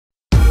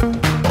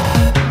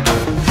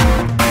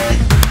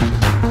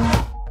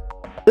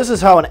This is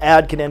how an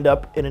ad can end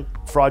up in a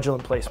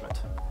fraudulent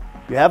placement.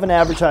 You have an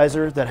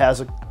advertiser that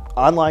has an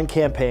online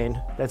campaign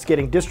that's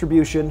getting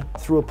distribution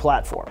through a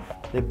platform.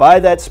 They buy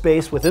that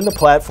space within the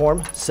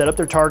platform, set up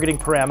their targeting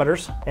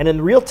parameters, and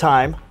in real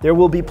time, there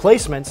will be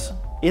placements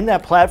in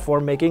that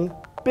platform making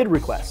bid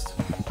requests.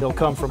 They'll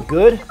come from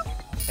good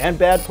and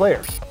bad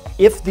players.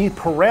 If the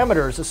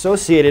parameters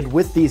associated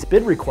with these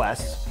bid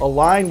requests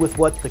align with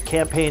what the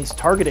campaign's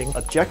targeting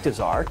objectives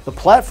are, the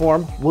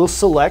platform will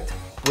select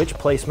which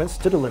placements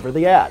to deliver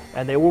the ad,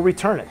 and they will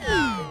return it.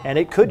 And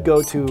it could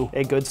go to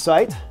a good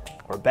site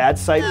or bad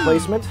site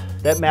placement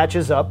that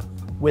matches up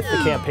with the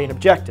campaign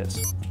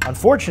objectives.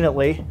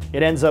 Unfortunately,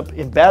 it ends up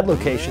in bad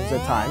locations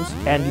at times,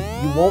 and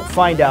you won't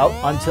find out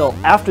until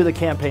after the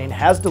campaign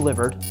has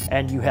delivered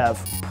and you have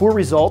poor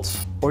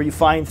results, or you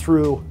find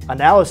through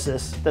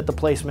analysis that the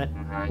placement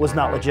was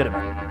not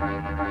legitimate.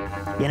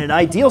 In an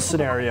ideal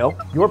scenario,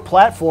 your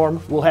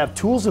platform will have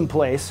tools in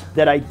place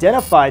that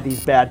identify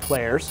these bad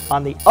players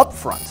on the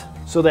upfront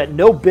so that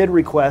no bid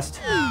request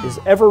is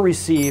ever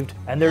received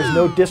and there's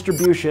no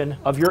distribution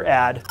of your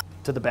ad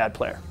to the bad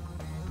player.